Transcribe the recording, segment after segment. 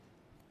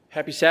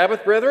Happy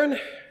Sabbath, brethren.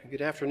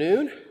 Good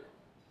afternoon.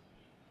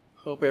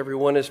 Hope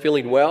everyone is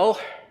feeling well.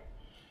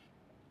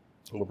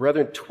 Well,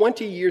 brethren,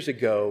 20 years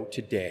ago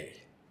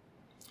today,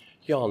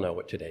 you all know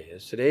what today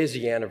is. Today is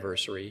the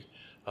anniversary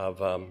of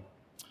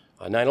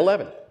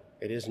 9/11.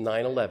 It is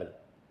 9/11,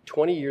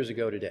 20 years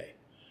ago today.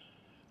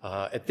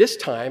 At this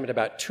time, at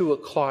about 2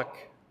 o'clock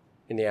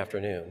in the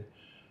afternoon,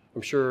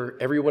 I'm sure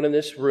everyone in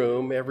this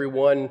room,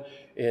 everyone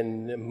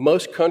in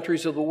most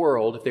countries of the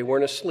world, if they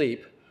weren't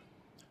asleep,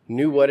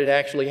 knew what had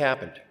actually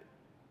happened.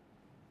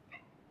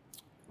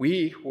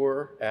 We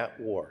were at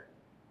war.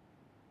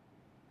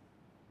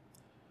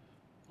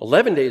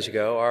 11 days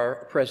ago,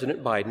 our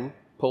President Biden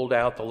pulled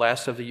out the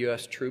last of the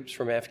U.S. troops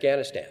from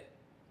Afghanistan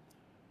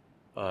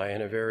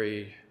in a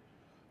very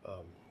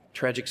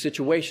tragic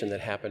situation that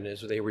happened as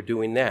they were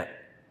doing that.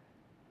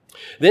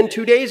 Then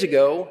 2 days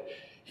ago,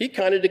 he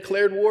kind of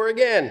declared war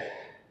again,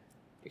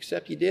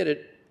 except he did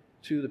it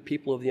to the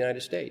people of the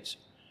United States.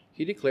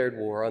 He declared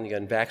war on the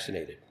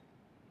unvaccinated.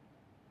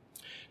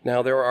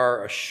 Now, there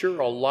are sure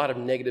a lot of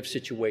negative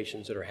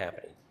situations that are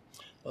happening.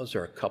 Those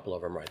are a couple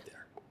of them right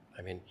there.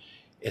 I mean,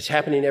 it's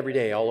happening every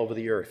day all over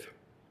the earth.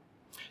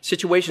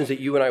 Situations that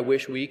you and I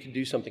wish we could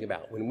do something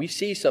about. When we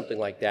see something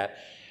like that,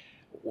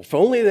 if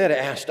only they'd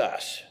asked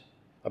us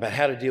about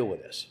how to deal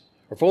with this,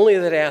 or if only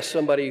they'd asked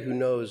somebody who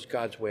knows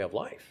God's way of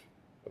life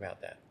about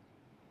that.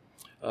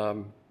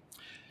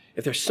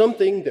 If there's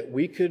something that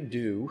we could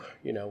do,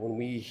 when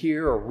we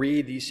hear or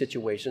read these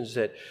situations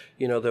that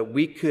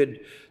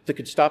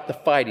could stop the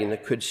fighting,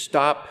 that could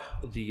stop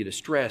the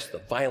distress, the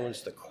violence,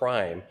 the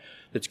crime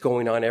that's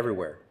going on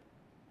everywhere.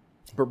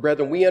 But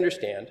brethren, we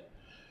understand,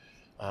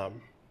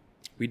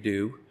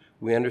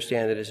 we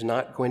understand that it's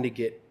not going to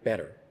get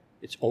better.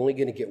 It's only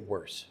going to get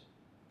worse.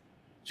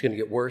 It's going to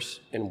get worse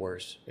and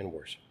worse and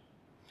worse.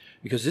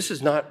 Because this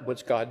is not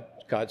what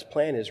God's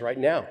plan is right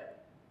now.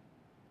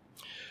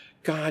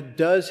 God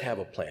does have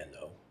a plan,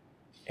 though,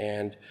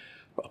 and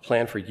a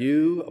plan for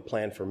you, a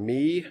plan for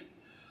me,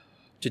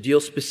 to deal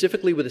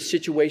specifically with the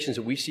situations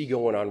that we see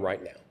going on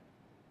right now.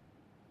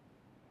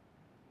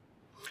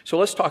 So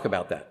let's talk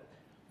about that.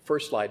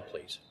 First slide,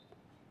 please.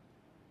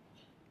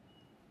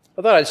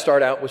 I thought I'd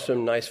start out with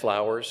some nice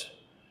flowers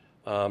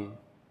on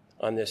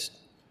this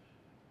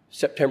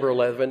September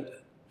 11th,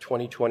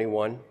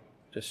 2021,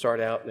 to start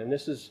out, and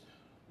this is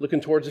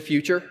looking towards the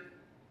future.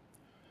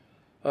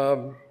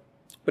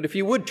 But if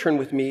you would turn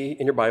with me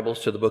in your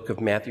Bibles to the book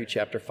of Matthew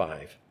chapter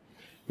 5.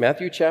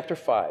 Matthew chapter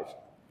 5.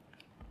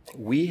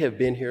 We have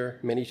been here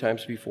many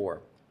times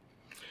before.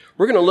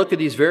 We're going to look at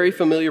these very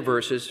familiar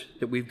verses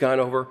that we've gone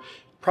over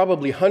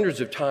probably hundreds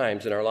of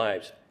times in our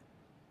lives.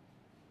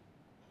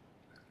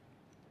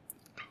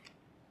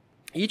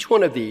 Each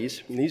one of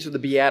these, and these are the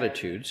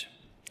Beatitudes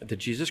that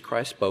Jesus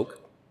Christ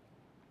spoke.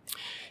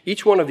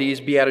 Each one of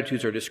these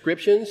Beatitudes are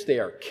descriptions. They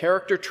are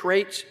character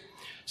traits.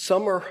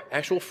 Some are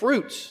actual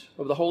fruits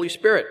of the Holy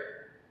Spirit,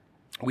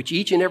 which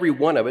each and every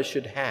one of us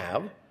should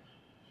have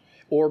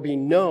or be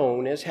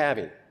known as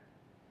having.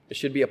 It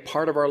should be a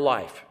part of our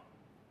life.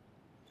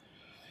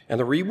 And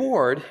the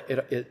reward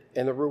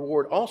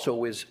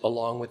also is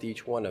along with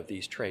each one of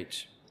these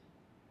traits.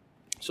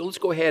 So let's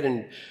go ahead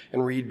and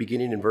read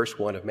beginning in verse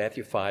 1 of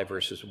Matthew 5,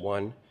 verses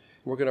 1. And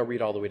we're going to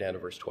read all the way down to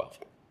verse 12.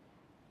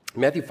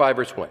 Matthew 5,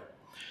 verse 1.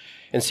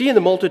 And seeing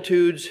the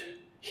multitudes,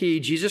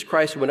 he, Jesus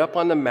Christ, went up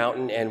on the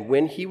mountain, and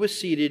when he was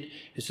seated,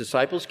 his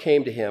disciples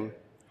came to him.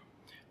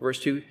 Verse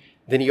 2,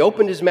 then he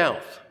opened his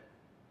mouth,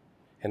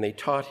 and they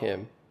taught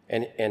him,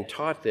 and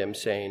taught them,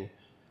 saying,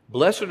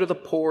 blessed are the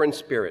poor in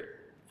spirit,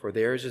 for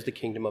theirs is the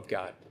kingdom of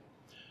God.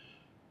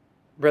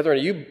 Brethren,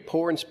 are you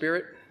poor in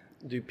spirit?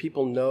 Do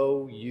people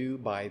know you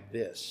by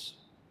this?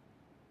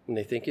 When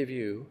they think of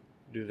you,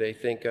 do they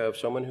think of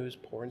someone who's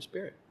poor in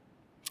spirit?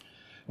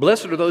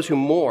 Blessed are those who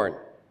mourn,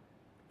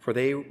 for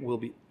they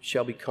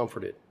shall be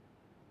comforted.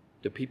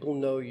 Do people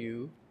know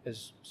you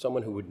as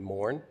someone who would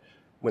mourn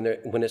when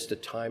it's the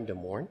time to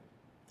mourn?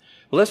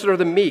 Blessed are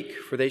the meek,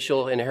 for they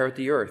shall inherit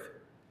the earth.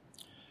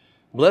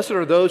 Blessed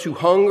are those who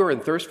hunger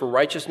and thirst for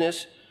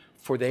righteousness,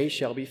 for they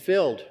shall be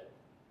filled.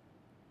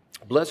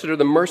 Blessed are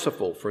the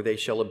merciful, for they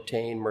shall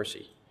obtain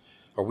mercy.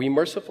 Are we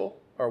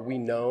merciful? Are we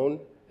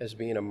known as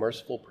being a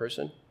merciful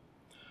person?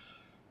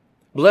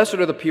 Blessed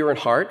are the pure in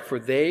heart, for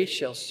they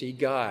shall see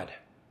God.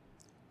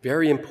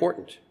 Very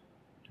important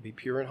to be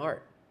pure in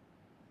heart.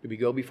 Do we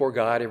go before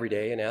God every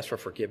day and ask for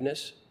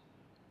forgiveness?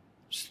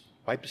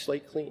 Wipe the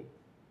slate clean.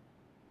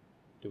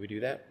 Do we do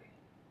that?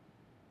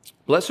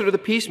 Blessed are the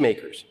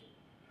peacemakers,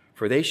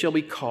 for they shall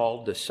be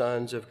called the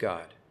sons of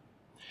God.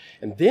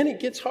 And then it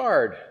gets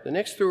hard. The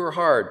next two are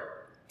hard.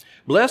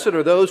 Blessed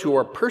are those who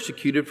are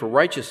persecuted for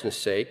righteousness'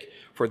 sake,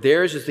 for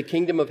theirs is the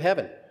kingdom of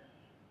heaven.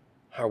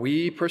 Are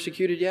we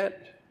persecuted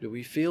yet? Do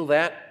we feel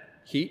that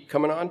heat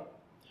coming on?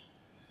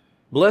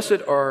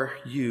 Blessed are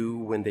you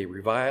when they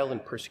revile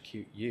and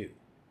persecute you,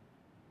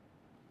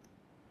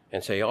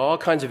 and say all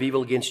kinds of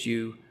evil against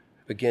you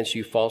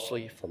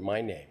falsely for my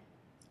name.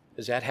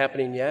 Is that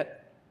happening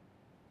yet?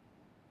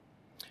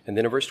 And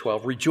then in verse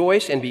 12,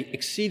 rejoice and be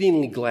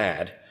exceedingly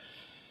glad,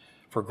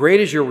 For great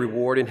is your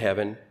reward in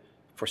heaven,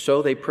 for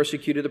so they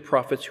persecuted the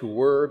prophets who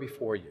were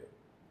before you.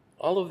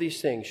 All of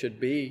these things should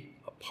be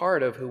a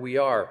part of who we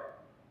are.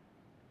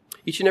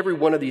 Each and every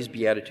one of these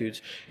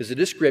Beatitudes is a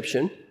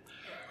description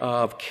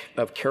of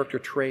character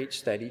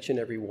traits that each and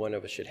every one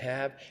of us should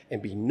have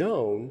and be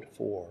known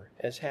for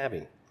as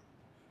having.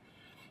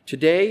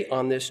 Today,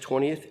 on this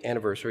 20th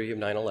anniversary of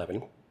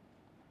 9/11,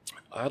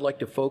 I'd like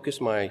to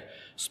focus my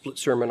split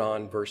sermon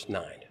on verse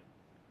 9.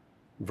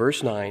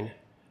 Verse 9,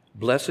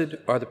 blessed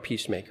are the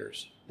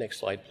peacemakers. Next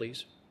slide,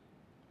 please.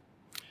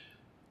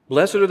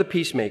 Blessed are the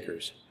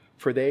peacemakers,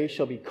 for they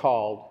shall be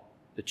called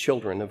the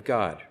children of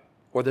God,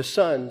 or the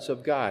sons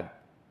of God.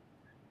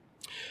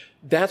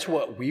 That's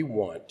what we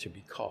want to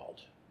be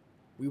called.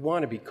 We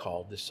want to be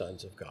called the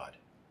sons of God,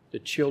 the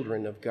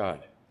children of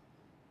God.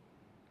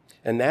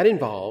 And that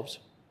involves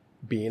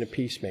being a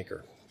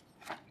peacemaker.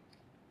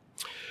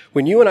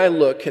 When you and I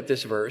look at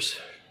this verse,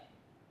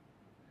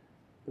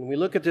 we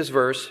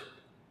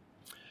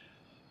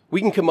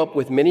can come up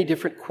with many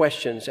different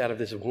questions out of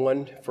this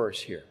one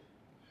verse here.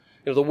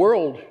 The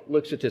world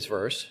looks at this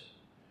verse,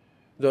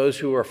 those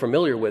who are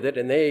familiar with it,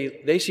 and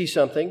they see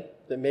something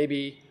that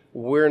maybe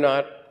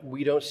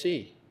we don't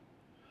see.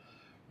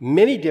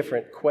 Many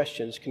different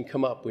questions can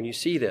come up when you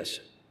see this.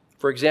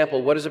 For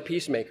example, what is a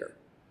peacemaker?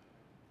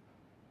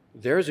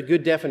 There's a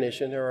good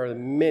definition. There are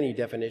many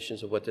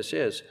definitions of what this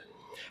is.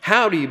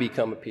 How do you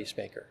become a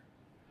peacemaker?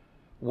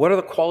 What are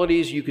the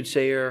qualities you could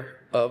say are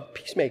of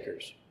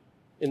peacemakers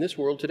in this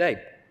world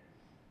today?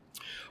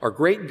 Our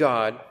great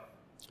God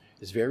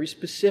is very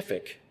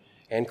specific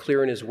and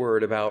clear in his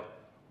word about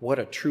what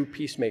a true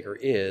peacemaker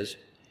is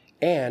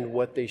and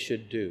what they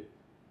should do,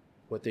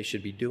 what they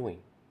should be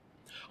doing.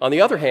 On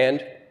the other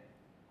hand,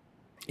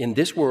 in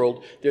this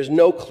world, there's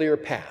no clear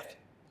path.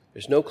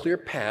 There's no clear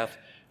path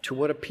to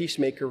what a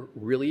peacemaker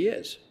really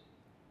is.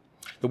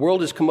 The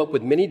world has come up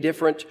with many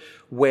different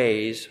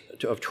ways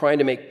of trying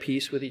to make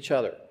peace with each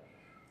other.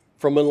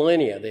 For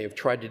millennia, they have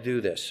tried to do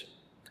this.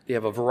 They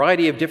have a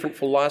variety of different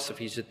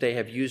philosophies that they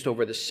have used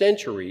over the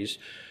centuries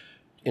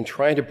in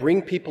trying to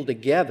bring people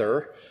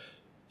together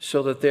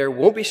so that there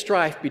won't be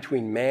strife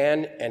between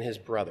man and his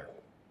brother.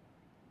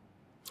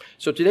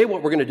 So today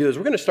what we're going to do is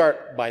we're going to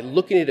start by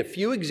looking at a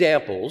few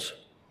examples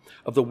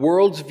of the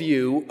world's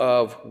view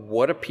of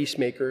what a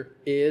peacemaker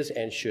is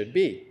and should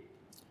be.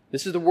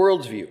 This is the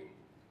world's view.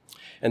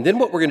 And then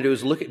what we're going to do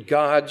is look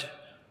at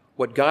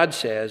what God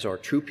says are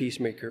true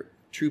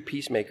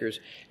peacemakers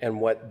and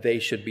what they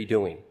should be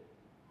doing.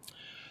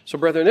 So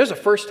brethren, there's a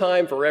first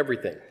time for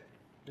everything.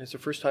 There's a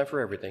first time for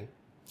everything.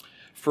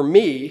 For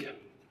me,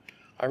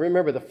 I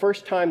remember the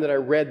first time that I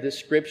read this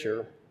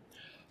scripture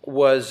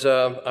was,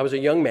 I was a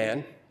young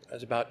man. I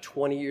was about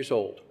 20 years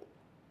old.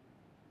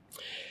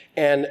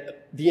 And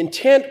the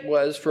intent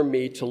was for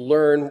me to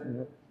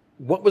learn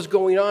what was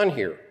going on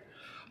here,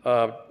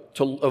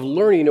 of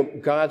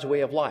learning God's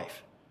way of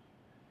life.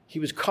 He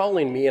was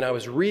calling me, and I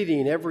was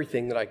reading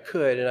everything that I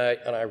could,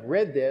 and I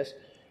read this,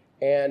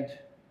 and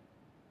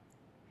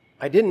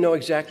I didn't know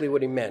exactly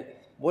what he meant.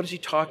 What is he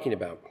talking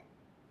about?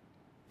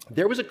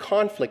 There was a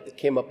conflict that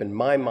came up in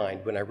my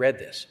mind when I read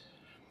this.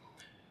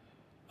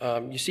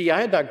 You see,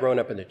 I had not grown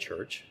up in the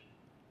church.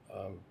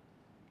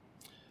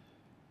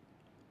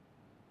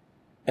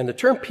 And the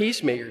term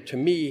peacemaker to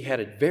me had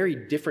a very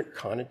different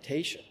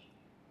connotation.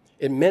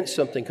 It meant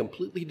something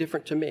completely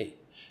different to me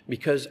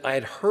because I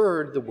had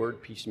heard the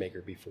word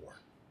peacemaker before.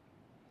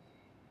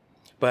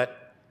 And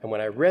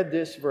when I read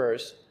this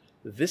verse,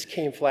 this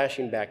came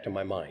flashing back to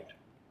my mind.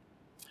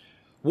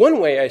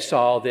 One way I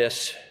saw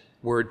this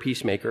word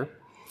peacemaker,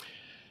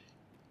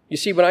 you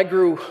see, when I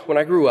grew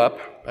up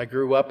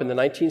in the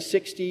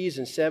 1960s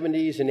and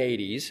 70s and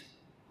 80s,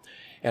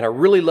 and I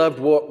really loved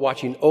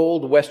watching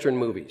old Western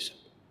movies,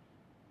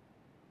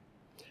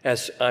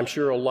 as I'm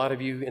sure a lot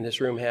of you in this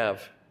room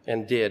have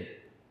and did,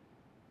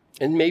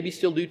 and maybe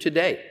still do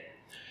today.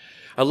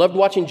 I loved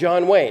watching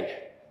John Wayne.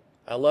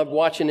 I loved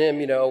watching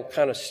him,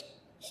 kind of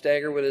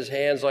stagger with his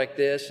hands like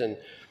this, and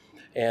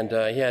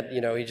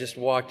he just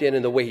walked in,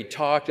 and the way he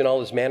talked and all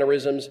his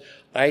mannerisms.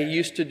 I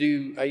used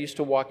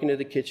to walk into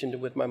the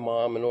kitchen with my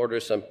mom and order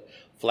some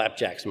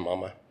flapjacks,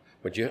 Mama.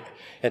 Would you?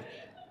 And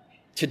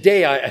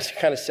today I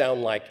kind of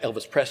sound like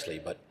Elvis Presley,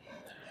 but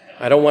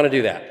I don't want to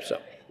do that. So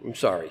I'm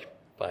sorry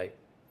if I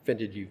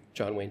offended you,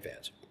 John Wayne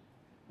fans.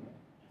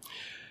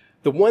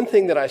 The one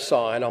thing that I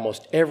saw in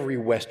almost every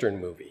Western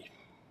movie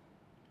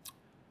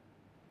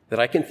that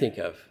I can think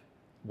of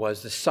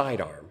was the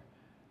sidearm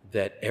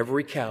that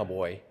every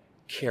cowboy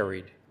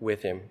carried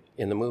with him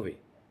in the movie.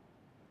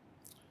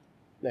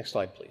 Next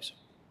slide, please.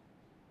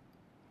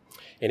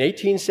 In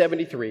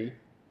 1873,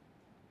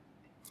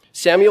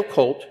 Samuel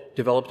Colt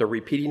developed a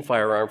repeating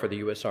firearm for the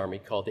U.S. Army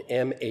called the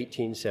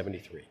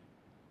M1873.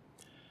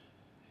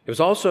 It was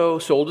also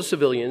sold to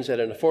civilians at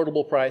an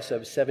affordable price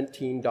of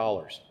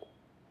 $17.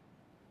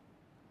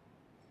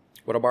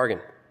 What a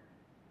bargain.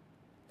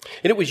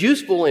 And it was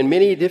useful in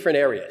many different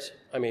areas.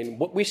 I mean,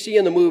 what we see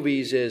in the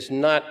movies is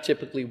not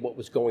typically what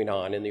was going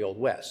on in the Old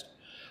West.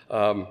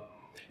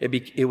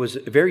 It was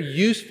very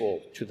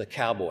useful to the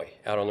cowboy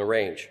out on the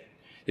range.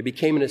 It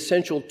became an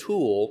essential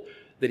tool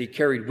that he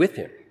carried with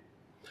him.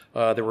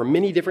 There were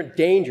many different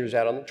dangers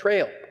out on the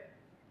trail.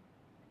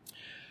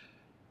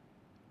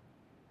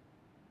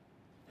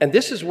 And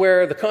this is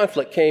where the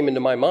conflict came into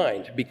my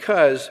mind,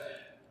 because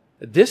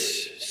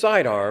this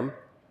sidearm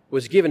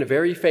was given a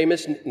very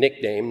famous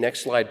nickname.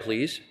 Next slide,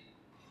 please.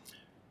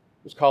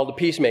 It was called the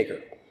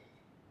Peacemaker.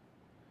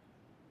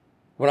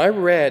 When I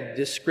read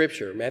this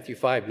scripture, Matthew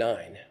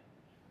 5:9,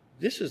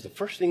 this is the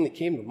first thing that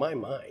came to my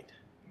mind.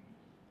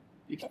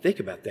 You can think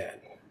about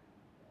that.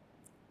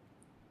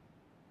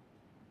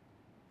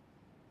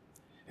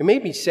 It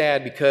made me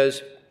sad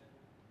because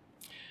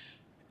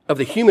of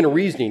the human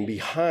reasoning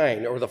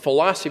behind, or the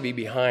philosophy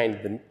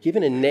behind,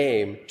 giving a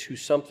name to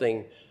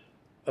something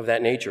of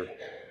that nature.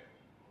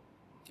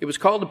 It was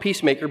called the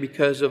Peacemaker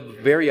because of a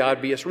very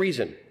obvious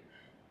reason.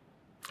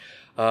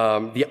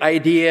 The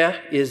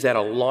idea is that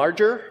a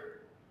larger,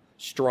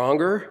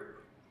 stronger,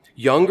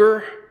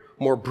 younger,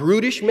 more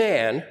brutish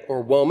man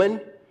or woman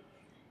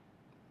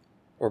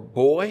or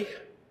boy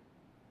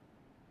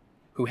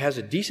who has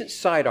a decent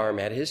sidearm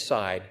at his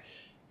side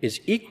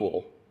is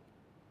equal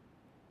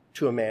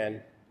to a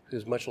man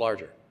who's much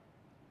larger.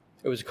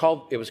 It was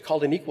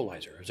called an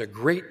equalizer. It was a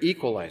great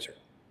equalizer.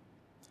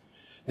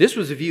 This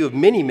was the view of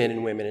many men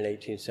and women in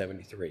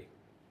 1873.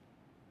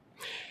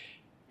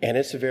 And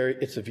it's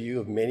a view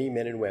of many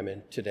men and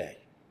women today.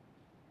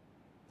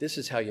 This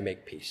is how you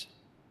make peace.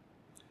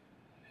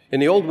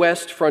 In the Old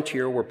West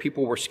frontier, where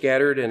people were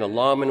scattered and a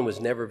lawman was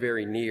never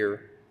very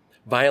near,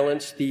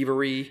 violence,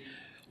 thievery,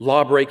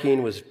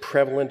 law-breaking was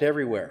prevalent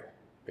everywhere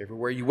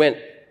you went.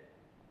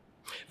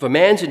 If a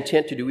man's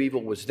intent to do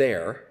evil was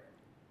there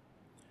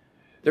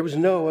was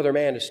no other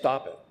man to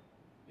stop it.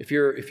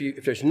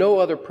 If there's no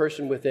other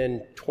person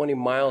within 20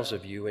 miles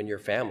of you and your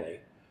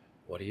family,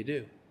 what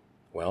do?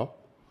 Well,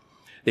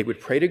 they would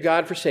pray to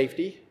God for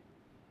safety,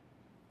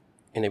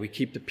 and they would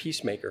keep the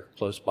peacemaker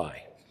close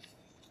by.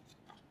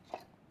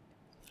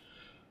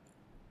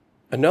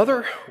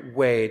 Another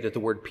way that the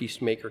word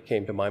peacemaker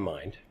came to my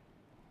mind,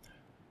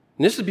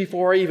 and this is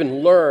before I even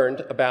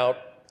learned about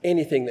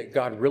anything that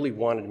God really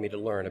wanted me to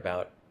learn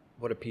about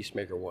what a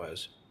peacemaker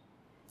was.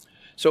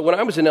 So when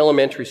I was in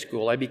elementary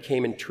school, I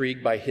became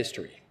intrigued by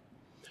history.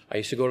 I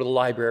used to go to the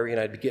library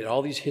and I'd get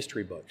all these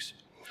history books.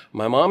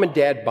 My mom and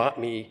dad bought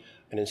me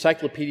an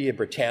Encyclopedia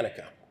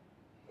Britannica.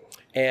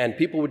 And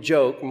people would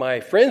joke,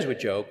 my friends would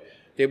joke,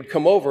 they would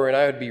come over and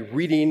I would be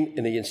reading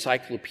in the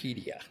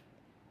encyclopedia.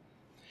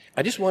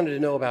 I just wanted to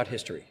know about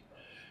history.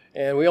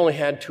 And we only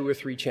had 2 or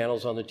 3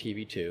 channels on the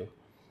TV too.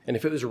 And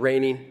if it was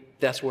raining,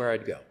 that's where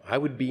I'd go. I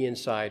would be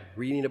inside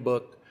reading a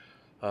book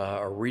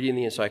or reading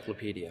the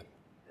encyclopedia.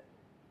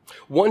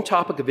 One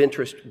topic of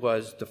interest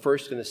was the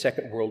First and the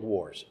Second World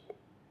Wars.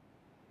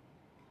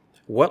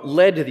 What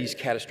led to these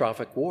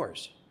catastrophic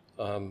wars?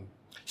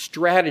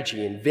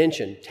 Strategy,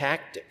 invention,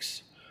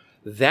 tactics.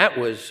 That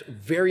was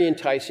very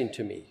enticing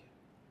to me.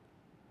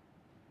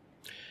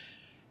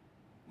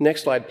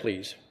 Next slide,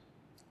 please.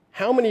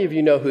 How many of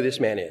you know who this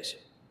man is?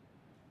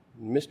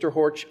 Mr.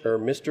 Horch or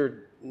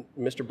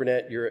Mr.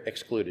 Burnett, you're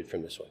excluded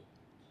from this one.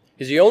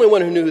 He's the only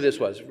one who knew who this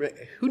was.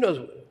 Who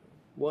knows?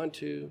 1,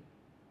 2,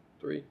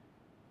 3.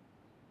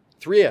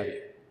 3 of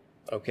you.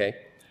 Okay.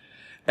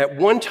 At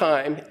one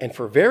time, and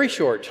for a very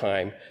short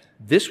time,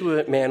 this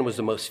man was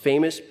the most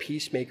famous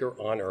peacemaker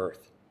on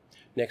earth.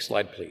 Next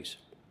slide, please.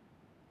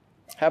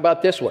 How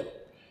about this one?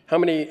 How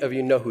many of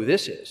you know who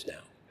this is now?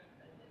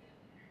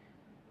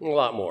 A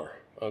lot more.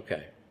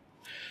 Okay.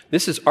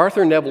 This is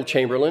Arthur Neville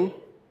Chamberlain.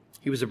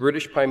 He was a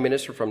British Prime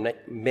Minister from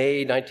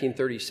May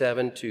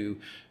 1937 to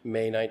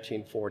May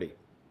 1940.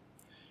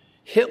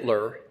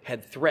 Hitler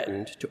had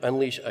threatened to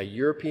unleash a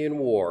European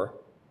war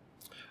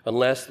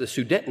unless the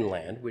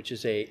Sudetenland, which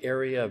is an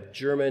area of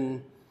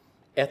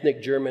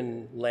ethnic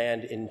German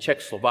land in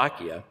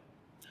Czechoslovakia,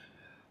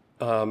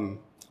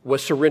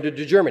 was surrendered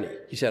to Germany.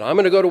 He said, I'm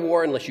going to go to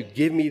war unless you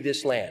give me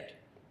this land.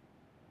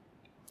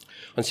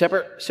 On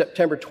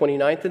September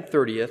 29th and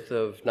 30th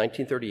of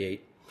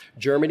 1938,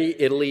 Germany,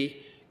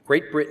 Italy,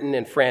 Great Britain,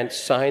 and France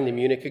signed the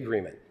Munich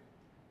Agreement,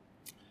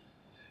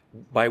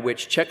 by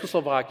which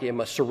Czechoslovakia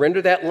must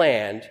surrender that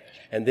land,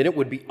 and then it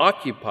would be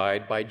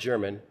occupied by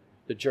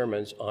the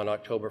Germans on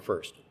October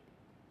 1st.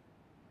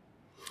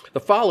 The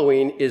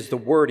following is the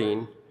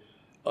wording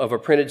of a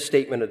printed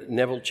statement that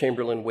Neville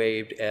Chamberlain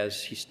waved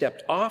as he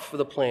stepped off of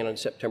the plane on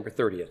September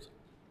 30th,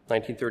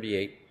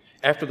 1938,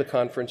 after the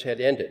conference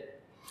had ended.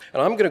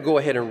 And I'm going to go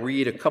ahead and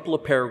read a couple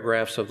of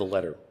paragraphs of the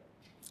letter,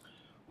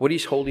 what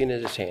he's holding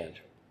in his hand.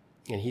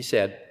 And he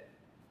said,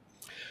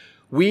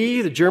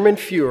 "We, the German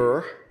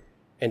Führer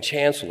and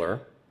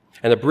Chancellor,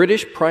 and the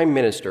British Prime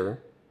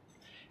Minister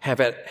have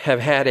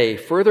had a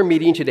further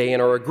meeting today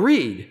and are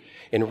agreed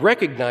in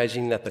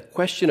recognizing that the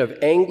question of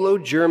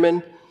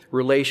Anglo-German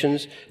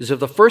relations is of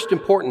the first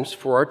importance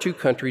for our 2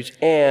 countries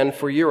and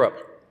for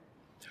Europe.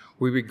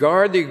 We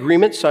regard the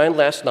agreement signed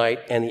last night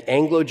and the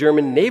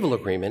Anglo-German naval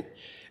agreement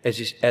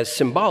as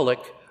symbolic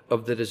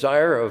of the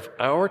desire of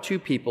our 2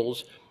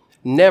 peoples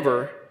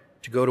never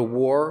to go to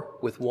war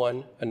with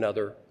one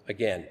another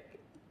again.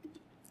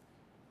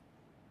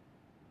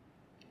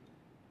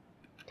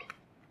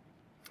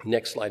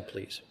 Next slide,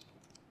 please.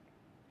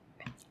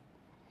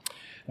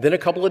 Then a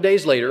couple of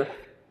days later,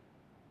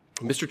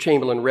 Mr.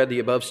 Chamberlain read the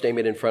above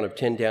statement in front of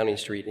 10 Downing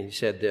Street, and he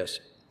said this: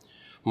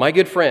 "My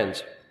good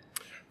friends,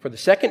 for the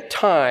second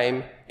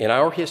time in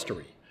our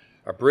history,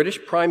 a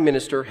British Prime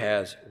Minister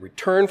has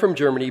returned from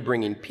Germany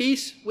bringing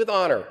peace with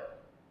honor.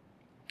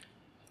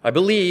 I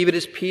believe it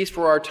is peace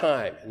for our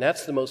time." And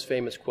that's the most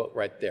famous quote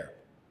right there.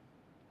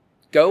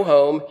 Go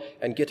home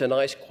and get a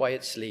nice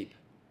quiet sleep.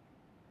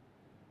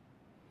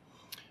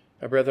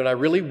 My brethren, I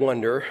really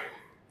wonder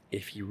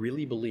if he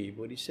really believed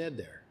what he said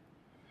there.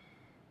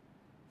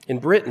 In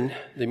Britain,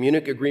 the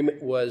Munich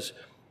Agreement was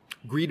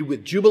greeted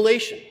with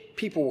jubilation.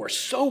 People were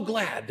so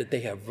glad that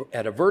they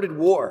had averted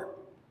war.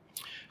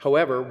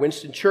 However,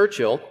 Winston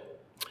Churchill,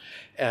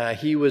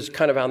 he was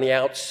kind of on the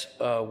outs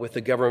with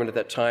the government at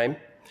that time,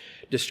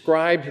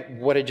 described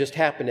what had just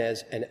happened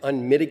as an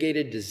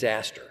unmitigated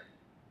disaster.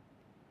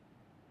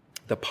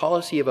 The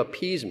policy of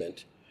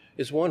appeasement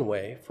is one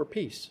way for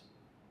peace,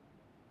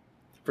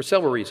 for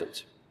several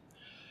reasons.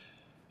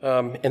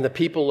 And the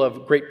people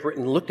of Great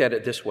Britain looked at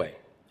it this way.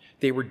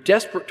 They were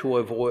desperate to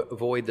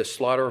avoid the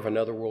slaughter of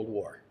another world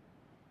war.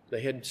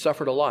 They had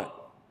suffered a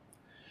lot.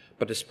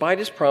 But despite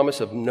his promise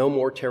of no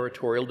more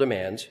territorial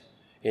demands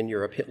in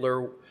Europe,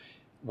 Hitler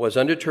was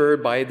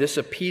undeterred by this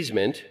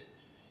appeasement.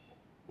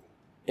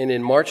 And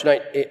in March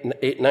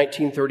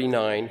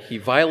 1939, he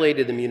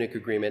violated the Munich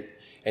Agreement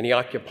and he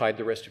occupied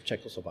the rest of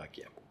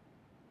Czechoslovakia.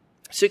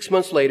 6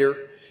 months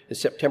later, in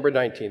September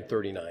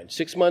 1939,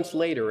 6 months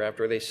later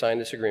after they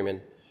signed this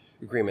agreement,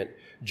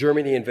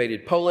 Germany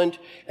invaded Poland,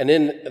 and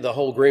then the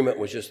whole agreement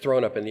was just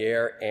thrown up in the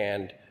air,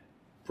 and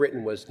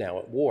Britain was now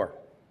at war.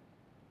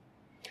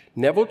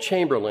 Neville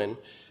Chamberlain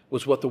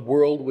was what the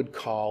world would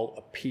call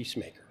a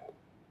peacemaker.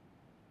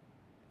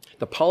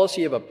 The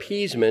policy of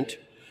appeasement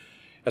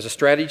as a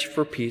strategy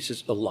for peace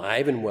is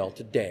alive and well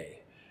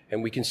today,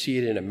 and we can see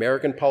it in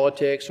American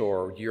politics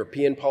or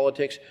European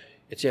politics.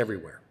 It's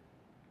everywhere.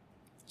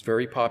 It's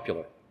very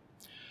popular.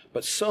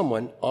 But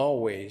someone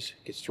always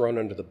gets thrown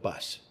under the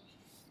bus.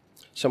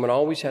 Someone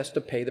always has to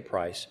pay the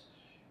price,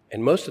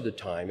 and most of the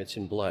time it's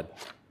in blood.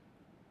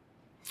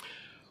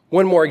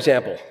 One more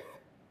example.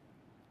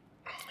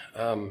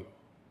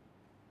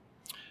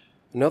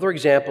 Another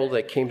example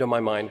that came to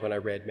my mind when I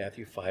read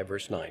Matthew 5,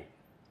 verse 9.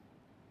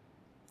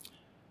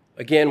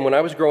 Again, when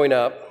I was growing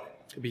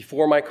up,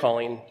 before my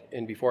calling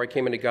and before I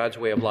came into God's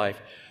way of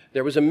life,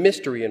 there was a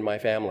mystery in my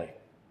family.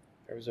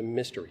 There was a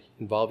mystery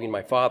involving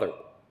my father.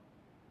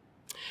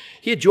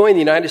 He had joined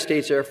the United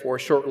States Air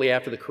Force shortly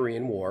after the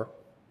Korean War.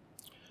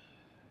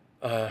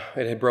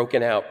 It had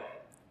broken out.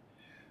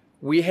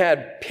 We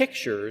had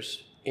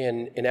pictures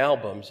in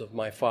albums of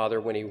my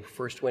father when he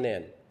first went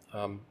in.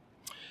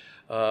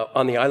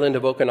 On the island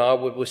of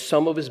Okinawa with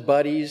some of his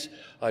buddies,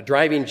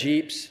 driving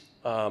jeeps.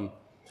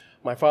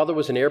 My father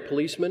was an air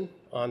policeman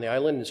on the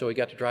island, and so he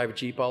got to drive a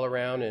jeep all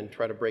around and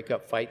try to break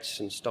up fights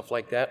and stuff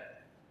like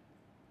that.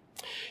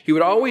 He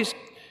would always,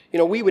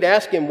 we would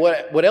ask him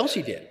what else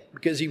he did,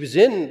 because he was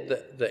in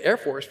the Air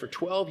Force for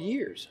 12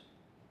 years.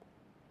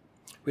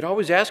 We'd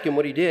always ask him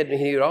what he did, and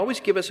he would always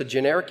give us a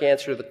generic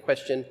answer to the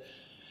question,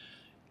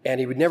 and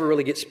he would never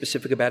really get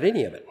specific about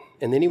any of it.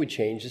 And then he would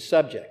change the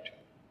subject.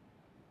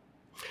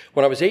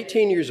 When I was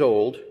 18 years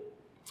old,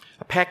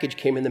 a package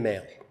came in the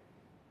mail,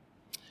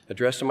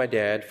 addressed to my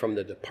dad from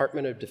the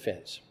Department of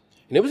Defense.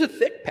 And it was a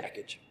thick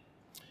package.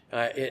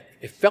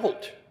 It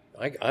felt,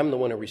 I'm the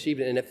one who received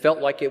it, and it felt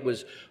like it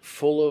was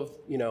full of,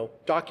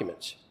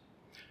 documents.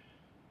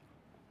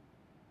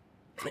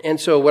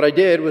 And so what I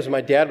did was, my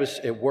dad was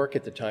at work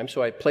at the time,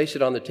 so I placed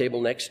it on the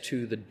table next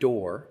to the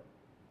door,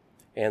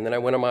 and then I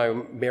went on my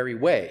merry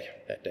way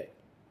that day.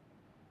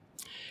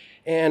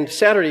 And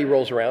Saturday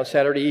rolls around,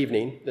 Saturday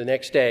evening, the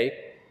next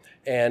day,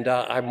 and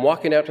I'm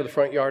walking out to the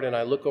front yard, and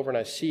I look over and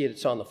I see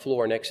it's on the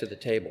floor next to the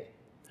table.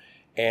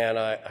 And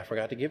I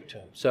forgot to give it to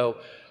him.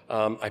 So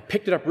I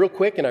picked it up real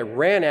quick, and I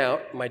ran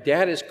out. My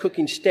dad is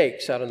cooking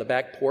steaks out on the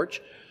back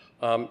porch,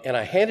 and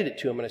I handed it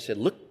to him, and I said,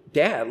 "Look,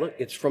 Dad, look,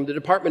 it's from the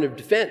Department of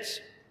Defense."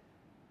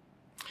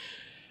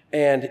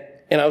 And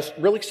I was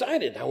really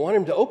excited. I wanted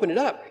him to open it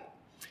up.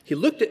 He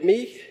looked at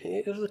me,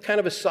 it was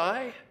kind of a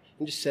sigh,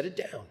 and just set it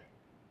down.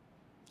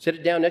 Set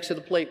it down next to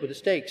the plate with the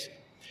steaks.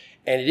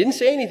 And he didn't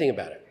say anything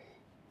about it.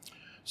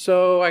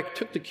 So I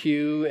took the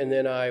cue, and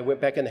then I went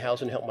back in the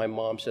house and helped my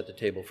mom set the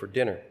table for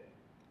dinner.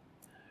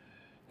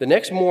 The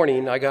next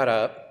morning, I got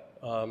up,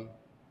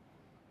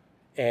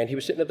 and he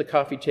was sitting at the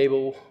coffee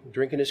table,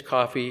 drinking his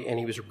coffee, and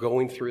he was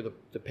going through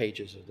the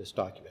pages of this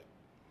document.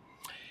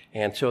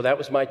 And so that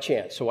was my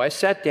chance. So I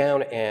sat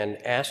down and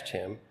asked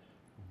him,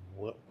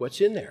 "What's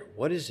in there?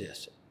 What is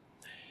this?"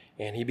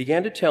 And he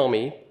began to tell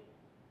me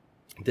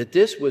that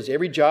this was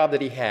every job that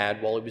he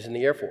had while he was in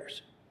the Air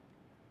Force.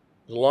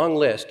 It was a long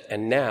list,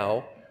 and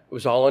now it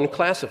was all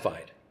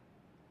unclassified.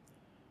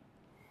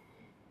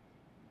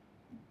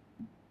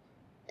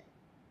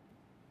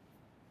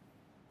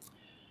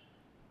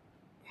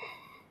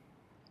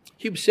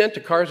 He was sent to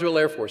Carswell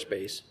Air Force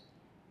Base,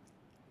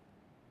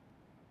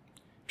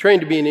 trained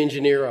to be an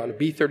engineer on a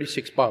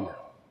B-36 bomber.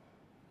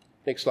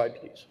 Next slide,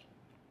 please.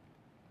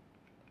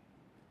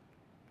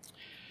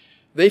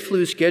 They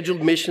flew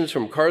scheduled missions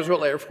from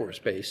Carswell Air Force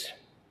Base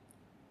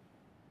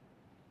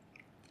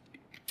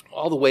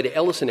all the way to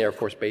Ellison Air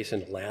Force Base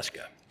in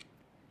Alaska,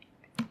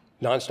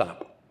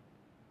 nonstop.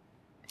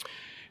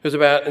 There's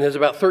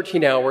about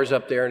 13 hours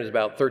up there, and there's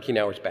about 13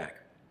 hours back.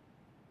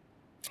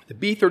 The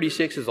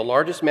B-36 is the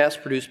largest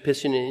mass-produced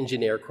piston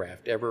engine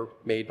aircraft ever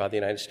made by the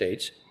United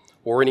States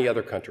or any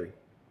other country.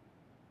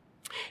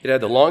 It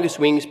had the longest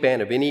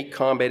wingspan of any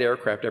combat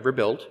aircraft ever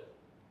built.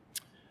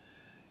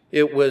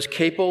 It was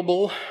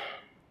capable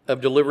of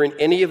delivering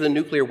any of the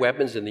nuclear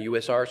weapons in the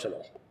U.S.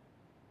 arsenal.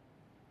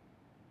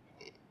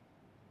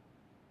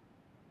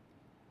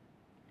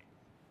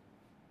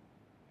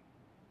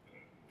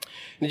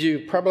 As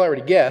you probably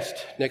already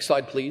guessed, next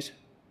slide, please.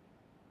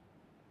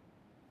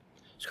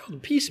 It's called the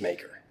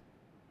Peacemaker.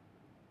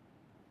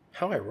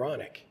 How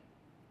ironic.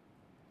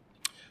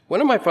 One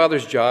of my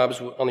father's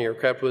jobs on the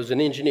aircraft was an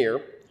engineer.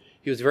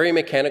 He was very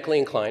mechanically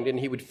inclined, and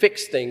he would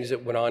fix things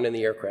that went on in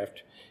the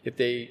aircraft if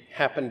they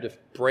happened to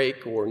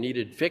break or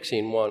needed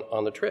fixing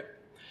on the trip.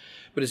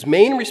 But his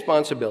main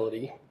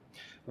responsibility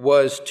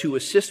was to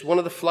assist one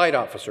of the flight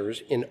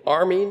officers in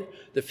arming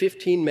the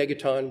 15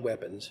 megaton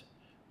weapons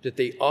that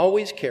they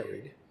always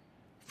carried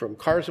from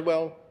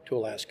Carswell to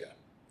Alaska.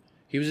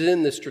 He was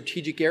in the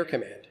Strategic Air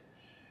Command.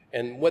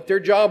 And what their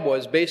job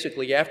was,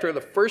 basically, after the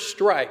first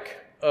strike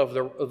of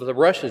the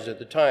Russians at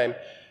the time,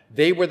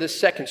 they were the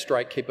second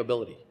strike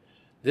capability.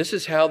 This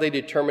is how they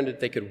determined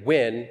that they could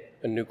win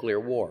a nuclear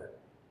war.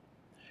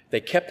 They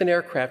kept an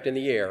aircraft in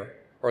the air,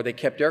 or they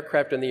kept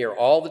aircraft in the air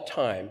all the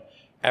time.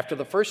 After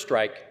the first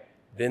strike,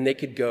 then they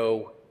could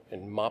go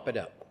and mop it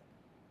up.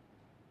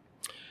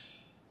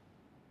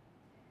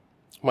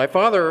 My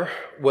father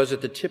was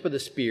at the tip of the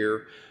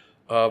spear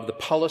of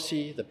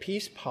the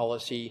peace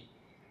policy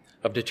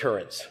of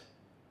deterrence,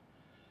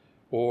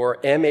 or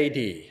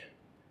MAD,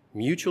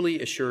 mutually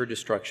assured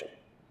destruction,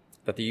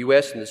 that the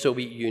U.S. and the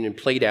Soviet Union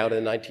played out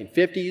in the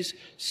 1950s,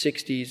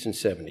 60s, and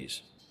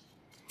 70s.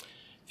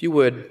 If you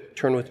would,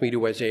 turn with me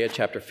to Isaiah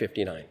chapter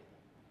 59.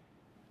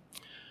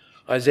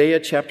 Isaiah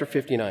chapter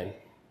 59.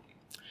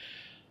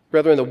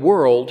 Brethren, the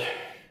world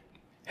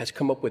has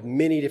come up with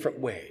many different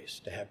ways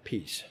to have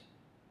peace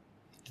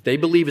that they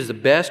believe is the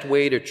best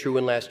way to true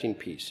and lasting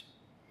peace.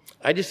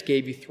 I just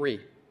gave you 3.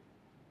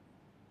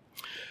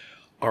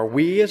 Are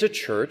we as a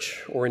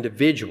church or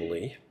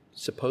individually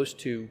supposed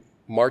to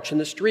march in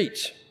the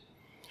streets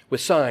with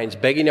signs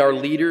begging our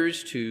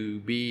leaders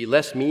to be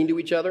less mean to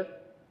each other?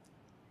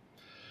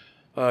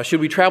 Should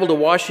we travel to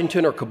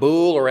Washington or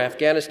Kabul or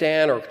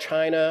Afghanistan or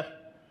China?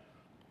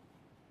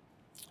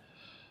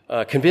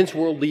 Convince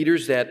world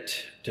leaders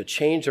to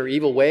change their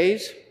evil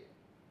ways?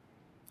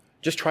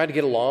 Just try to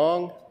get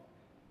along?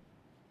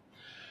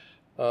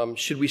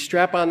 Should we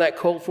strap on that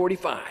Colt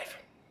 45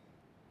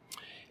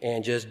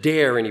 and just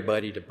dare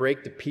anybody to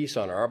break the peace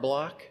on our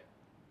block?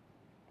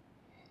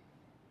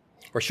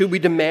 Or should we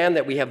demand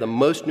that we have the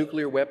most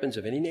nuclear weapons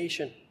of any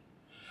nation?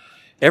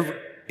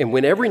 And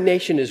when every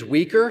nation is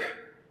weaker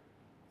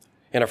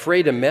and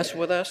afraid to mess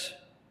with us,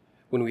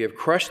 when we have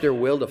crushed their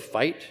will to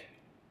fight,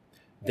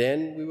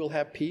 then we will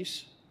have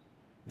peace?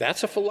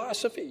 That's a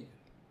philosophy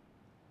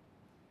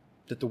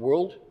that the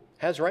world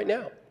has right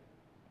now.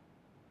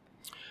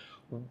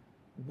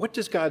 What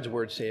does God's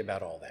word say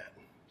about all that?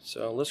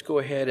 So let's go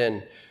ahead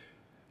and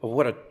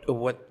what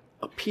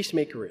a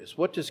peacemaker is.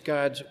 What does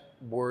God's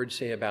word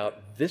say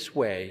about this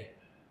way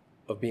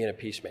of being a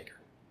peacemaker?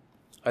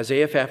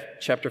 Isaiah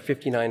chapter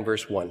 59,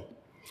 verse 1.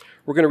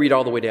 We're going to read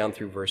all the way down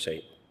through verse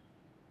 8.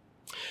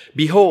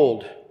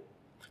 Behold,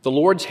 the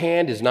Lord's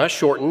hand is not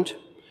shortened,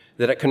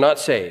 that it cannot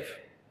save,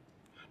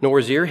 nor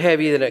is ear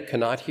heavy, that it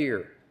cannot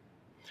hear.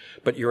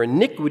 But your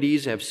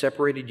iniquities have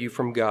separated you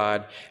from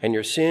God, and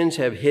your sins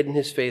have hidden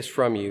his face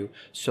from you,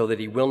 so that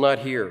he will not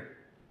hear.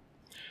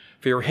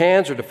 For your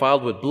hands are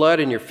defiled with blood,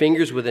 and your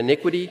fingers with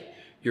iniquity.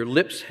 Your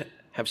lips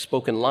have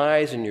spoken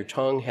lies, and your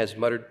tongue has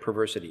muttered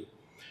perversity.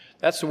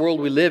 That's the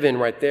world we live in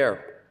right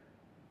there.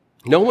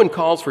 No one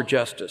calls for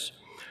justice,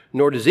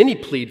 nor does any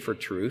plead for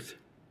truth.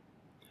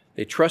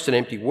 They trust in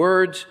empty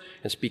words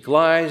and speak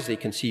lies. They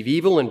conceive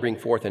evil and bring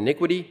forth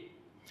iniquity.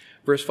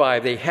 Verse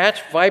 5, they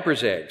hatch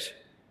vipers' eggs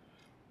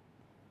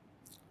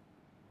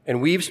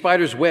and weave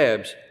spiders'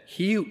 webs.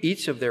 He who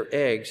eats of their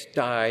eggs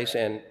dies,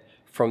 and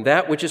from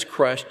that which is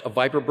crushed, a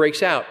viper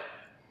breaks out.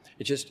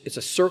 It's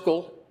a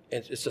circle,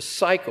 it's a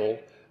cycle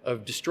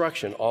of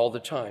destruction all the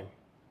time.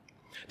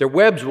 Their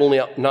webs will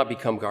not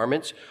become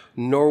garments,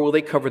 nor will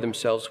they cover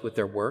themselves with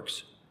their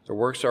works. Their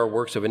works are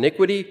works of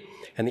iniquity,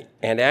 and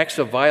acts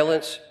of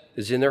violence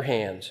is in their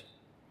hands.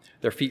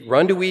 Their feet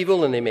run to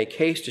evil, and they make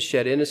haste to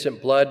shed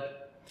innocent blood.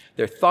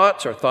 Their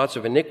thoughts are thoughts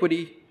of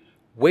iniquity.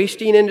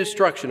 Wasting and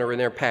destruction are in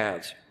their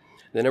paths.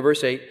 Then in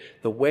verse 8,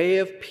 the way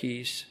of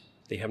peace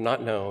they have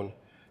not known.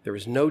 There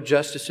is no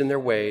justice in their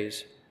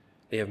ways.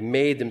 They have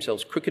made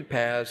themselves crooked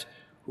paths.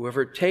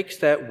 Whoever takes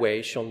that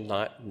way shall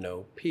not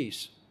know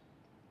peace.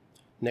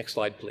 Next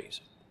slide,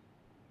 please.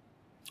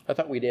 I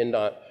thought we'd end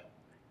on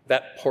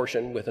that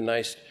portion with a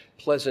nice,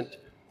 pleasant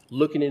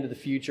looking into the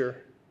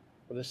future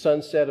of the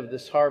sunset of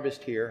this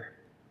harvest here.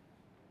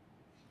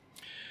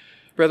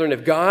 Brethren,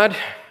 if God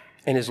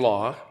and his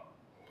law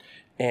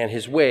and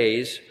his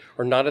ways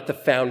are not at the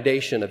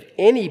foundation of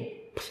any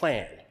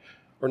plan,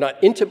 or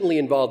not intimately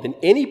involved in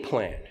any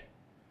plan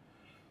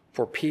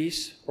for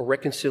peace or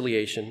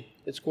reconciliation,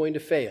 it's going to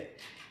fail.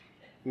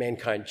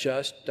 Mankind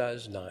just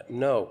does not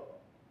know.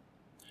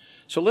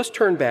 So let's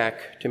turn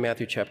back to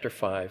Matthew chapter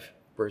 5,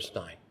 verse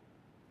 9.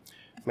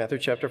 Matthew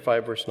chapter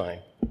 5, verse 9.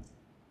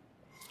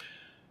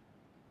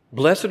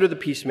 Blessed are the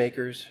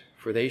peacemakers,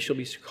 for they shall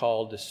be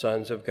called the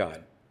sons of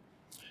God.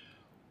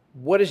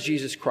 What is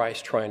Jesus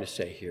Christ trying to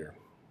say here?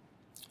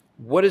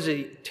 What is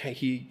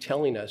he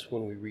telling us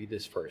when we read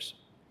this verse?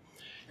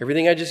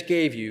 Everything I just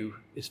gave you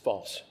is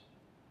false.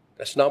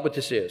 That's not what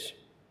this is.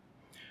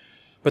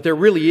 But there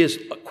really is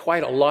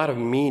quite a lot of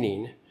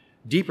meaning,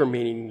 deeper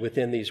meaning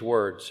within these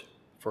words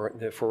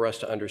for us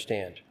to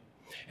understand.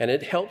 And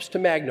it helps to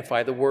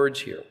magnify the words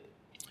here.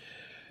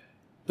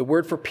 The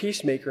word for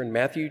peacemaker in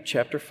Matthew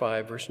chapter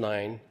 5, verse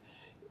 9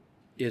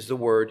 is the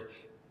word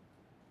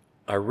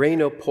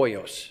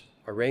areinopoios.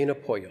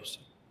 Areinopoios.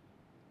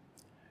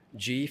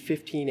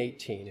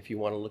 G1518, if you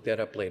want to look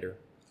that up later.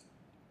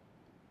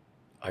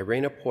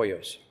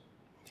 Areinopoios. It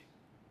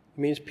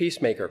means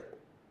peacemaker.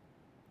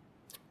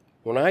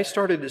 When I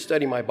started to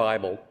study my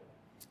Bible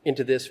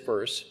into this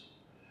verse,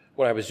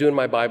 when I was doing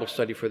my Bible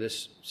study for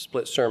this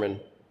split sermon,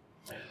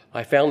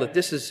 I found that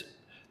this is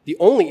the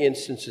only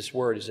instance this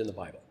word is in the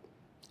Bible.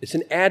 It's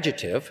an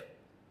adjective.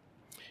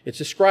 It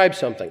describes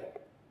something.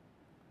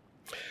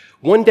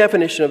 One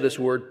definition of this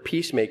word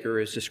peacemaker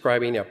is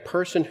describing a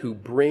person who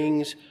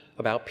brings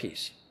about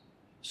peace.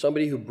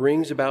 Somebody who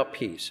brings about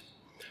peace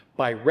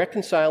by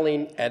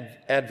reconciling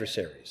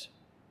adversaries.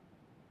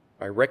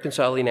 By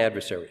reconciling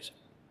adversaries.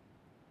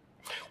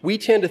 We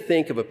tend to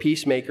think of a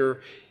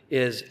peacemaker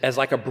as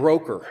like a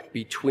broker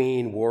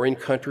between warring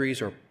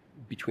countries or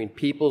between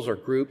peoples or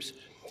groups.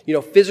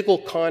 Physical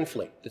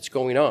conflict that's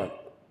going on.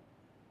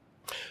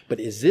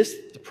 But is this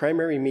the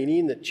primary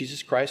meaning that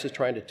Jesus Christ is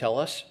trying to tell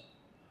us?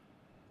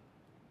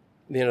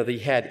 That he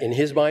had in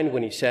his mind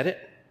when he said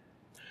it?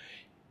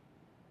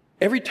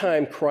 Every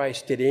time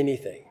Christ did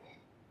anything,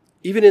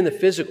 even in the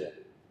physical,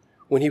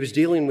 when he was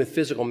dealing with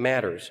physical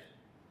matters,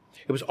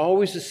 it was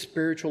always the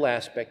spiritual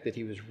aspect that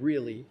he was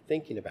really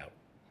thinking about,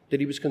 that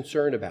he was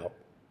concerned about.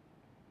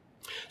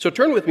 So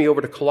turn with me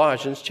over to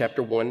Colossians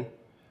chapter 1,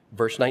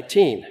 verse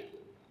 19.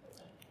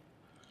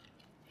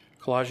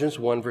 Colossians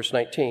 1, verse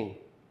 19.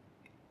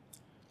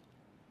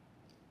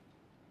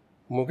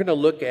 And we're going to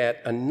look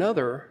at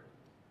another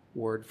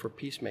word for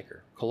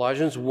peacemaker.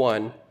 Colossians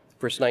 1,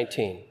 verse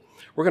 19.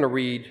 We're going to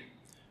read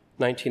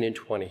 19 and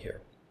 20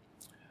 here.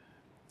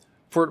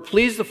 For it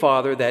pleased the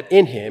Father that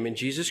in him, in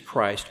Jesus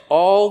Christ,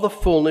 all the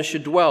fullness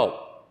should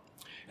dwell.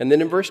 And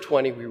then in verse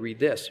 20 we read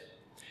this.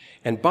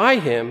 And by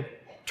him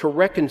to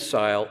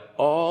reconcile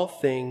all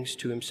things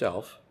to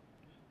himself.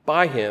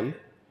 By him,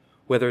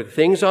 whether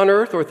things on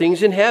earth or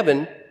things in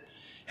heaven,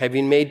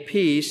 having made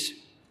peace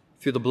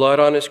through the blood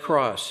on his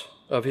cross,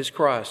 of his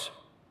cross.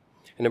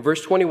 And in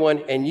verse 21,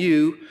 and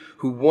you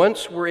who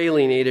once were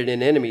alienated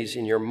and enemies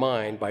in your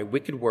mind by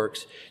wicked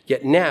works,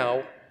 yet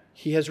now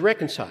he has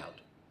reconciled.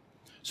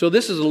 So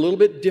this is a little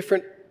bit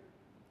different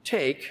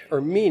take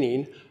or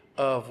meaning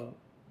of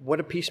what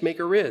a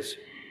peacemaker is.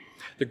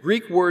 The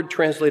Greek word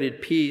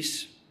translated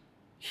peace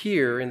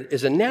here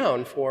is a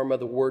noun form of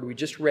the word we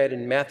just read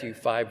in Matthew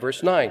 5,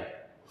 verse 9. And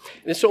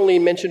it's only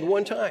mentioned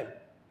one time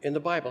in the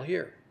Bible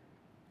here.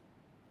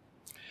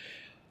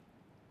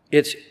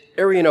 It's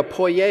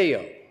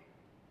areinopoieo,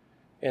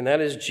 and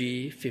that is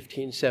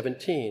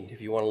G1517,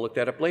 if you want to look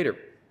that up later.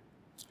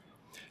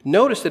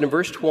 Notice that in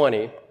verse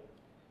 20,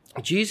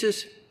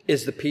 Jesus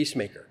is the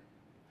peacemaker.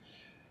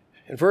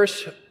 In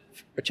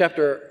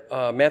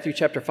Matthew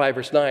chapter 5,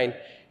 verse 9,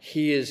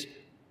 he is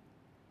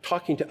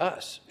talking to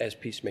us as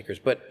peacemakers.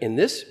 But in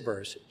this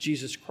verse,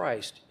 Jesus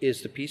Christ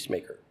is the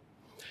peacemaker,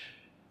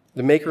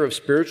 the maker of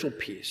spiritual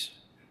peace,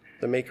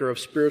 the maker of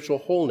spiritual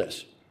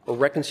wholeness or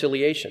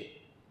reconciliation.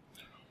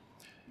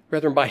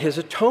 Brethren, by his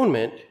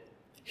atonement,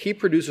 he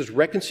produces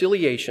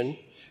reconciliation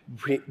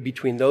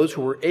between those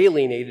who were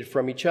alienated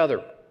from each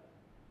other.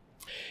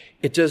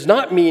 It does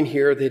not mean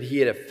here that he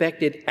had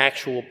effected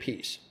actual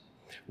peace.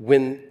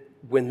 When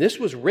this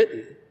was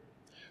written,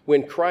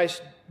 when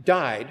Christ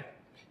died,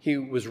 he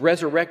was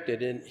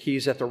resurrected, and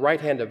he's at the right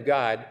hand of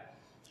God,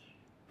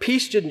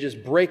 peace didn't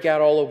just break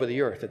out all over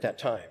the earth at that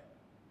time.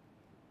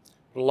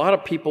 But a lot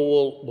of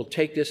people will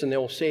take this and they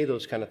will say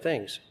those kind of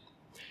things.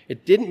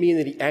 It didn't mean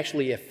that he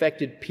actually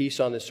effected peace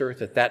on this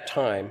earth at that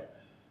time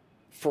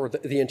for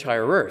the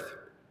entire earth.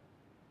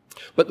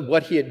 But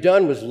what he had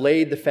done was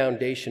laid the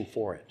foundation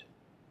for it.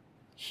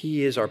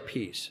 He is our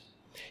peace.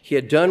 He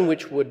had done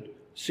which would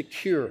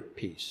secure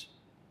peace.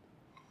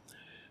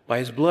 By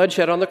his blood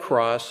shed on the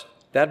cross,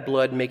 that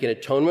blood making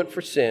atonement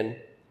for sin,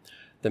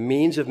 the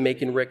means of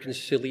making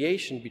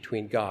reconciliation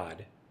between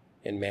God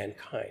and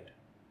mankind.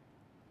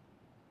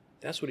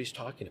 That's what he's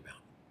talking about.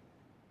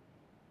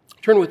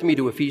 Turn with me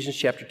to Ephesians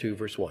chapter 2,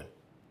 verse 1.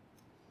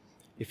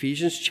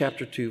 Ephesians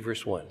chapter 2,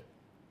 verse 1.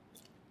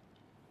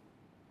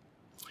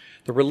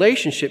 The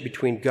relationship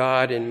between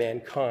God and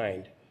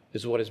mankind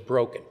is what is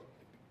broken.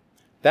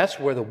 That's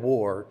where the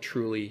war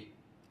truly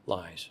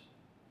lies.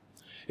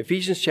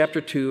 Ephesians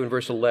chapter 2 and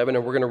verse 11,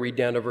 and we're going to read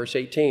down to verse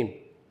 18.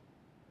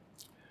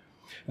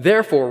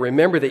 Therefore,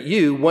 remember that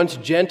you, once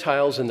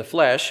Gentiles in the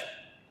flesh,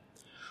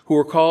 who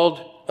were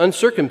called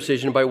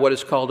uncircumcision by what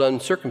is called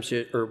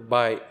uncircumcision, or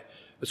by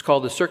what's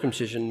called the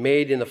circumcision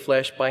made in the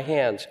flesh by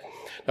hands.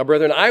 Now,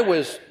 brethren,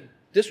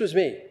 this was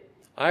me.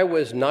 I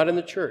was not in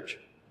the church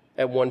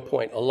at one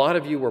point. A lot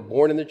of you were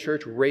born in the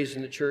church, raised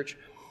in the church.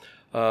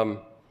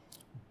 But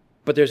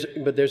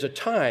there's a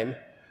time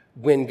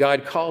when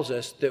God calls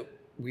us that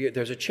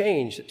there's a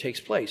change that takes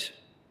place.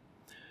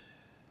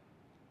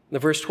 Now,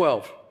 verse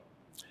 12,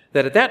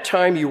 that at that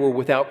time you were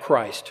without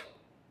Christ,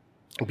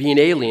 being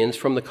aliens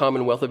from the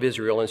commonwealth of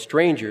Israel and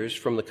strangers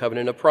from the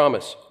covenant of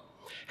promise,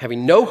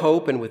 having no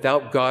hope and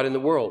without God in the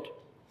world.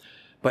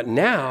 But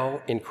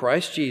now, in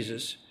Christ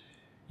Jesus,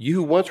 you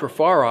who once were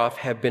far off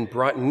have been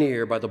brought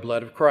near by the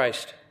blood of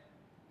Christ.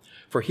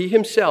 For he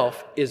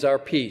himself is our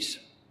peace.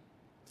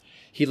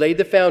 He laid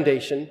the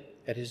foundation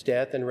at his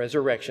death and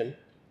resurrection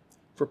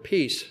for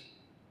peace,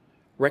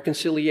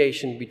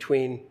 reconciliation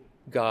between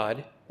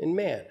God and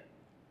man.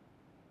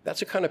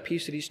 That's the kind of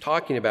peace that he's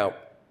talking about.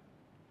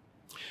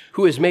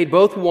 Who has made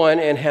both one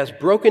and has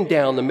broken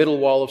down the middle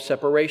wall of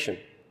separation.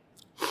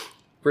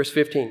 Verse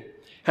 15,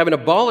 having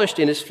abolished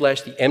in his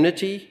flesh the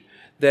enmity,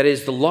 that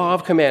is the law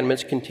of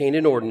commandments contained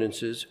in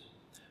ordinances,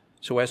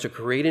 so as to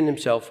create in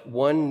himself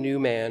one new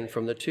man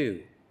from the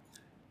two,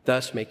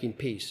 thus making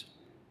peace.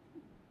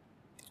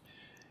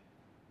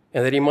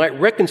 And that he might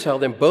reconcile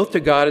them both to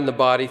God in the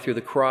body through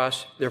the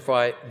cross,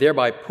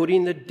 thereby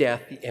putting to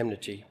death the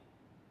enmity.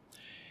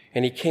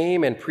 And he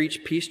came and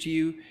preached peace to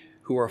you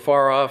who are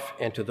far off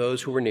and to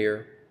those who are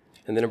near.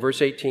 And then in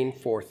verse 18,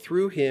 for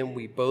through him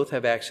we both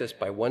have access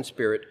by one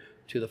Spirit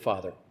to the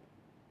Father.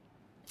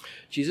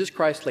 Jesus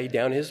Christ laid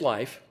down his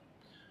life.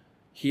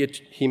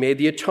 He made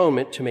the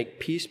atonement to make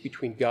peace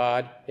between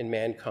God and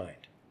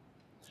mankind.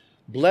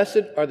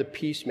 Blessed are the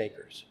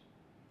peacemakers,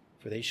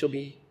 for they shall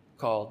be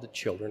called the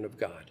children of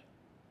God.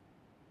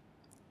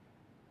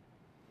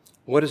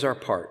 What is our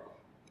part,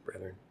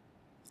 brethren?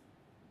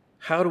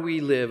 How do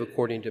we live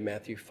according to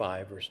Matthew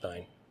 5, verse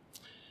 9?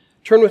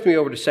 Turn with me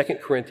over to 2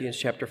 Corinthians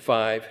chapter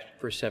 5,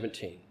 verse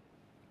 17.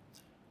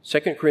 2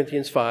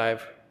 Corinthians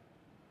 5,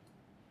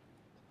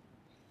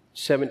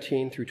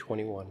 17 through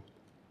 21.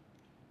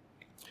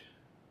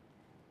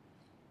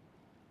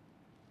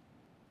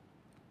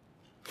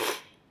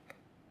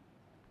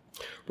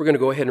 We're going to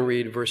go ahead and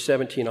read verse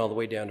 17 all the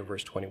way down to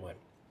verse 21.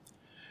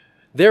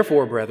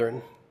 Therefore,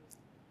 brethren,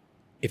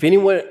 if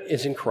anyone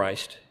is in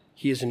Christ,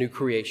 he is a new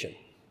creation.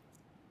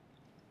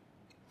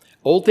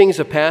 Old things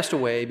have passed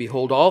away.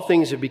 Behold, all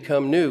things have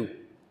become new.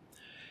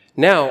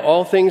 Now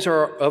all things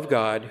are of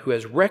God, who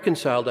has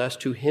reconciled us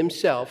to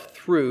himself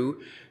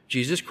through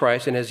Jesus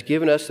Christ and has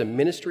given us the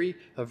ministry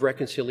of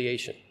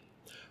reconciliation.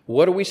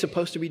 What are we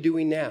supposed to be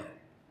doing now?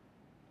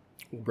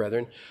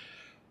 Brethren,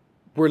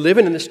 we're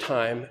living in this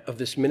time of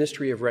this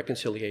ministry of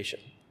reconciliation.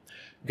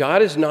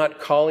 God is not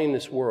calling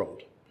this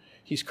world.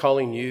 He's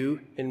calling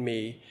you and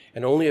me,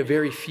 and only a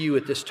very few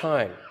at this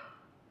time.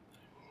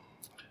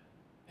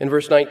 In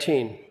verse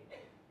 19,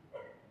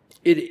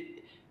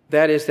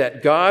 that is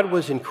that God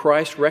was in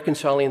Christ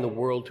reconciling the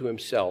world to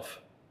himself,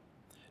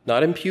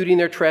 not imputing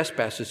their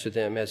trespasses to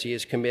them, as he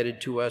has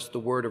committed to us the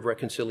word of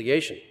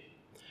reconciliation.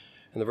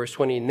 And the verse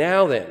 20,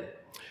 now then,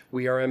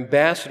 we are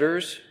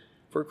ambassadors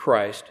for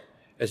Christ,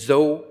 as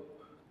though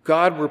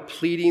God were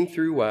pleading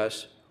through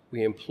us.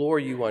 We implore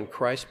you on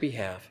Christ's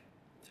behalf,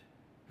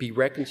 be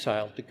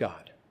reconciled to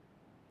God.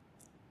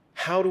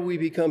 How do we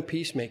become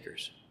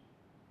peacemakers?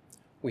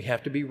 We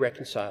have to be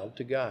reconciled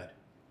to God.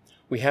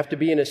 We have to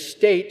be in a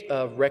state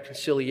of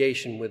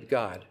reconciliation with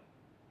God.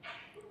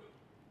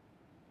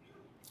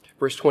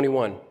 Verse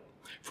 21,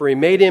 for he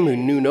made him who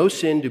knew no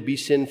sin to be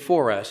sin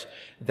for us,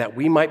 that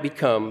we might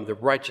become the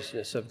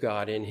righteousness of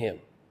God in him.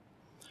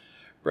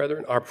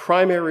 Brethren, our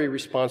primary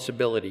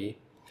responsibility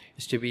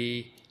is to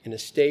be in a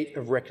state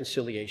of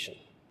reconciliation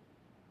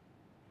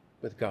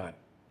with God.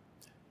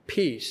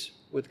 Peace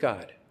with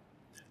God.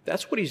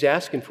 That's what he's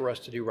asking for us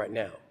to do right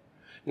now.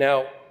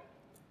 Now,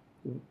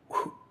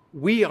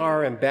 we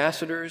are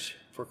ambassadors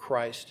for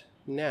Christ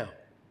now.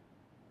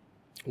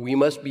 We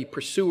must be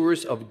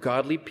pursuers of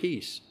godly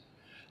peace,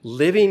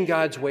 living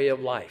God's way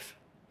of life,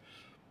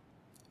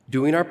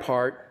 doing our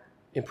part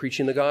in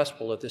preaching the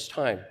gospel at this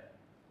time.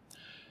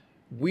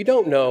 We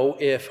don't know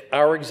if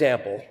our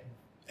example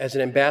as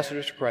an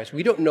ambassador for Christ,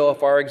 we don't know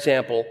if our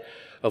example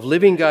of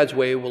living God's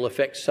way will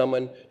affect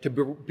someone to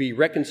be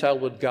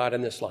reconciled with God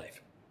in this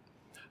life.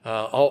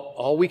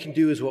 All we can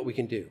do is what we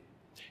can do.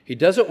 He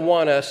doesn't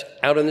want us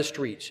out on the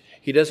streets.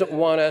 He doesn't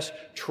want us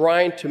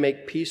trying to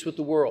make peace with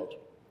the world.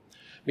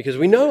 Because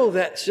we know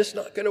that's just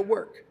not going to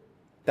work.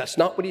 That's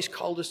not what he's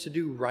called us to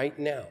do right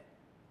now.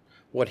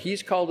 What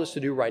he's called us to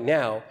do right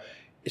now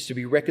is to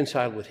be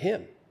reconciled with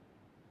him,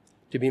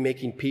 to be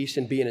making peace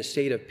and be in a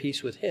state of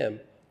peace with him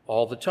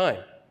all the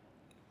time.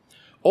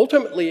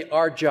 Ultimately,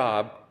 our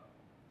job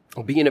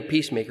of being a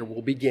peacemaker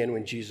will begin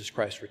when Jesus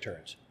Christ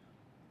returns.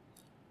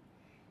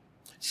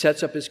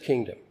 Sets up his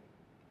kingdom.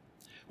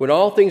 When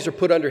all things are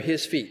put under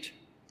his feet.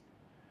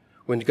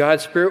 When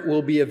God's Spirit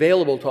will be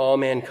available to all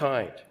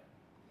mankind.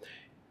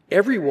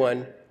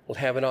 Everyone will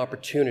have an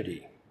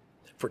opportunity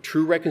for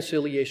true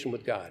reconciliation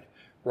with God.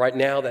 Right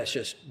now, that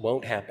just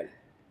won't happen.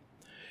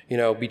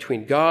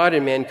 Between God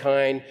and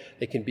mankind,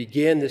 they can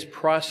begin this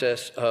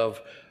process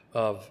of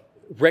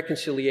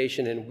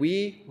reconciliation, and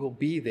we will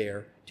be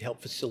there to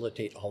help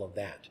facilitate all of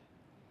that.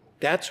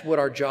 That's what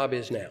our job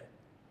is now.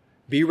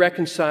 Be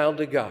reconciled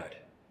to God.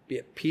 Be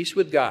at peace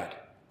with God.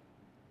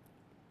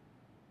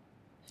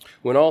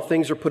 When all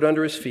things are put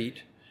under his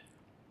feet.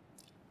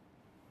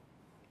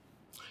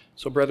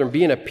 So, brethren,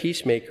 being a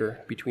peacemaker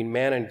between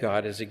man and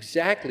God is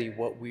exactly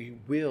what we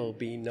will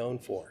be known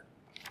for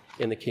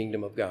in the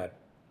kingdom of God.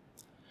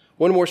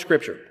 One more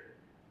scripture.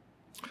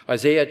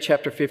 Isaiah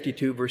chapter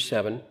 52, verse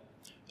 7.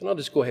 And I'll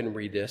just go ahead and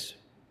read this.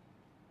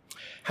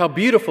 How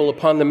beautiful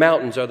upon the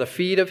mountains are the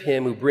feet of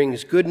him who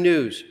brings good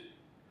news,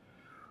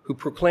 who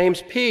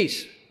proclaims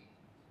peace,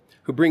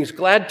 who brings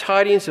glad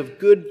tidings of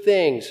good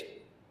things,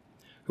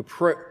 who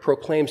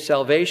proclaims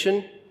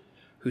salvation,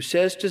 who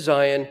says to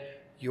Zion,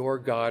 your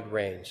God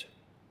reigns.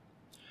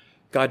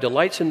 God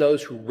delights in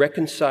those who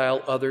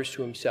reconcile others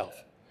to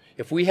himself.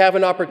 If we have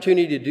an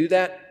opportunity to do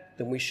that,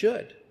 then we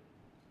should.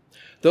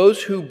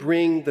 Those who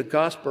bring the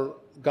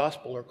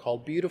gospel are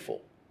called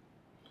beautiful.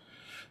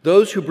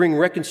 Those who bring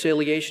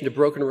reconciliation to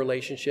broken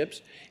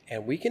relationships,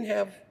 and we can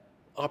have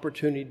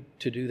opportunity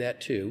to do that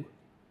too,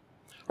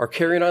 are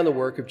carrying on the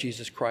work of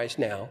Jesus Christ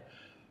now,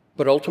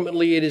 but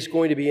ultimately it is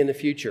going to be in the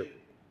future.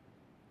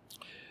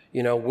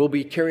 We'll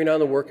be carrying on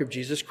the work of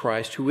Jesus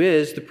Christ, who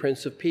is the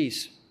Prince of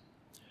Peace.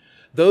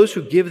 Those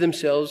who give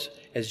themselves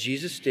as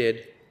Jesus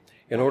did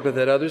in order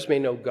that others may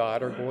know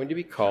God are going to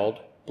be called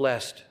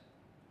blessed.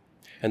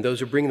 And those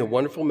who bring the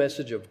wonderful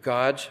message of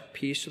God's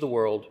peace to the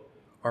world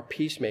are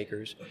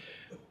peacemakers,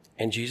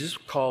 and Jesus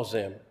calls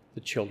them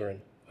the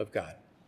children of God.